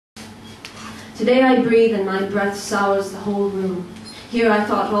Today I breathe and my breath sours the whole room. Here I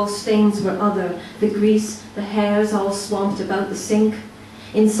thought all stains were other, the grease, the hairs all swamped about the sink.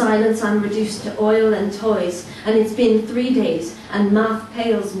 In silence I'm reduced to oil and toys, and it's been 3 days, and math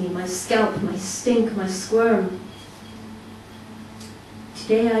pales me, my scalp, my stink, my squirm.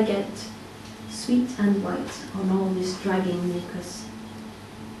 Today I get sweet and white on all this dragging mucus.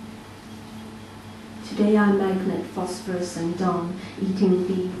 Today I magnet phosphorus and dawn, eating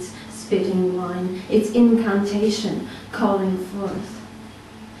beads, spitting wine, its incantation calling forth.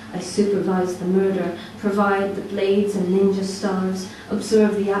 I supervise the murder, provide the blades and ninja stars,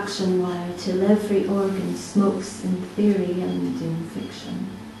 observe the action wire till every organ smokes in theory and in fiction.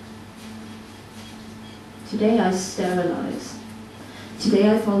 Today I sterilize.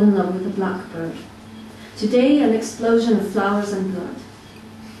 Today I fall in love with a blackbird. Today an explosion of flowers and blood.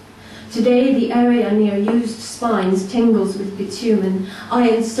 Today the area near used spines tingles with bitumen. I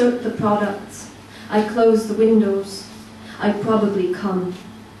insert the products. I close the windows. I probably come.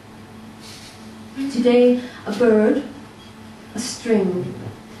 Today a bird, a string,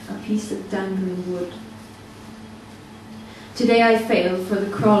 a piece of dangling wood. Today I fail, for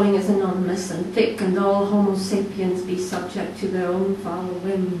the crawling is anonymous and thick, and all Homo sapiens be subject to their own foul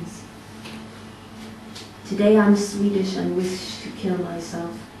whims. Today I'm Swedish and wish to kill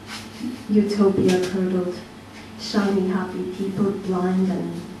myself. Utopia curdled, shiny happy people, blind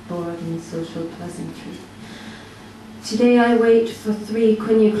and bored in social pleasantry. Today I wait for 3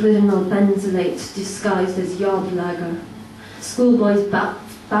 quinacridinal benzoates disguised as yob lager. Schoolboys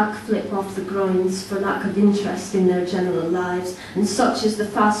backflip off the groins for lack of interest in their general lives, and such is the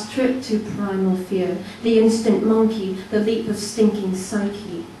fast trip to primal fear, the instant monkey, the leap of stinking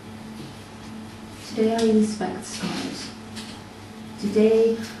psyche. Today I inspect scars.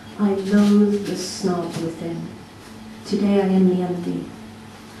 Today I loathe the snob within. Today I am the envy.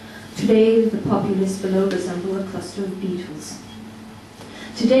 Today the populace below resemble a cluster of beetles.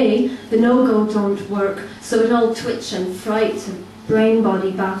 Today the no-go don't work, so it all twitch and fright, a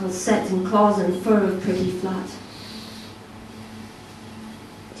brain-body battle set in claws and fur of pretty flat.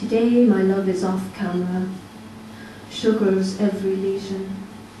 Today my love is off camera, sugars every lesion,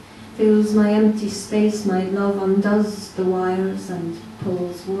 fills my empty space, my love undoes the wires and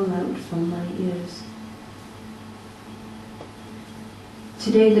pulls wool out from my ears.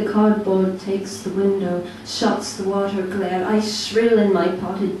 Today the cardboard takes the window, shuts the water glare. I shrill in my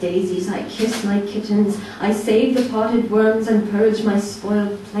potted daisies, I kiss my kittens, I save the potted worms and purge my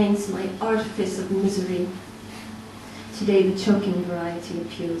spoiled plaints, my artifice of misery. Today the choking variety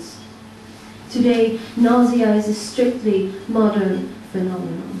appeals. Today nausea is a strictly modern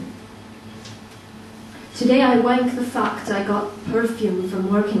phenomenon. Today I wank the fact I got perfume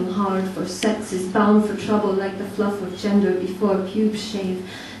from working hard, for sex is bound for trouble like the fluff of gender before pubes shave.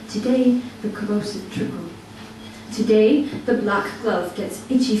 Today the corrosive trickle. Today the black glove gets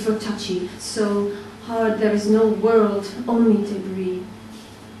itchy for touchy, so hard there is no world, only debris.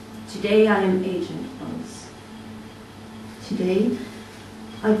 Today I am Agent Buzz. Today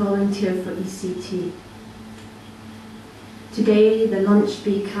I volunteer for ECT. Today the lunch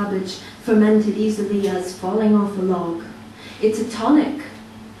bee cabbage fermented easily as falling off a log. It's a tonic.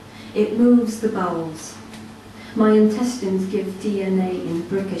 It moves the bowels. My intestines give DNA in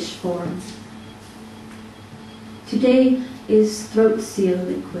brickish form. Today is throat seal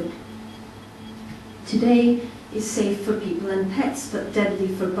liquid. Today is safe for people and pets, but deadly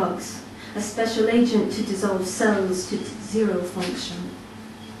for bugs. A special agent to dissolve cells to zero function.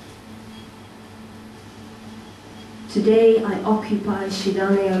 Today I occupy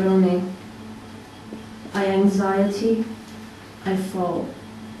Shidane Arone. I anxiety, I fall,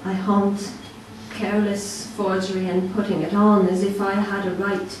 I haunt, careless forgery and putting it on as if I had a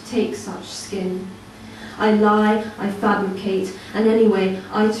right to take such skin. I lie, I fabricate, and anyway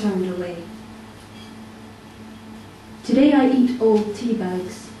I turned away. Today I eat old tea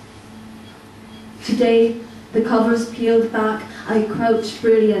bags. Today the covers peeled back, I crouch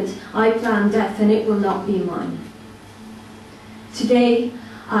brilliant, I plan death and it will not be mine. Today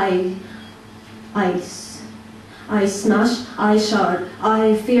I smash, I shard,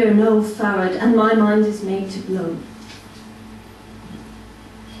 I fear no Farad, and my mind is made to blow.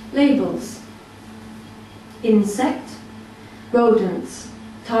 Labels. Insect, rodents,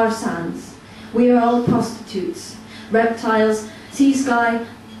 tar sands. We are all prostitutes. Reptiles, sea sky,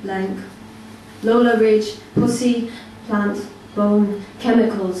 blank. Lola Ridge, pussy, plant, bone,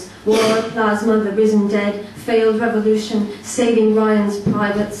 chemicals, war, plasma, the risen dead, failed revolution, saving Ryan's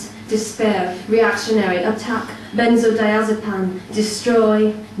privates, despair, reactionary, attack, benzodiazepam,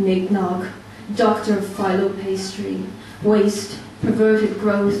 destroy, nignog, doctor of phyllo pastry, waste, perverted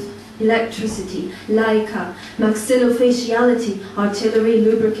growth, electricity, Laika, maxillofaciality, artillery,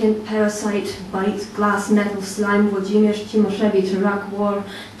 lubricant, parasite, bite, glass, metal, slime, Vladimir Timoshevich, Iraq war,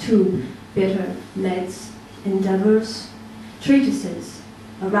 tube, bitter, meds, endeavors, treatises,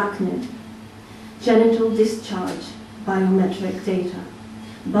 arachnid, genital discharge, biometric data,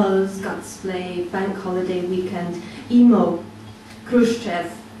 buzz, guts play, bank holiday weekend, emo,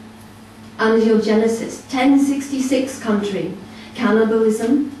 Khrushchev, angiogenesis, 1066 country,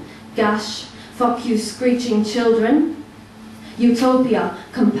 cannibalism, gash, fuck you screeching children, utopia,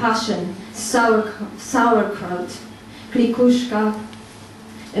 compassion, sauerkraut, klikushka,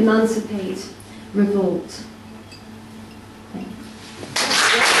 emancipate, revolt.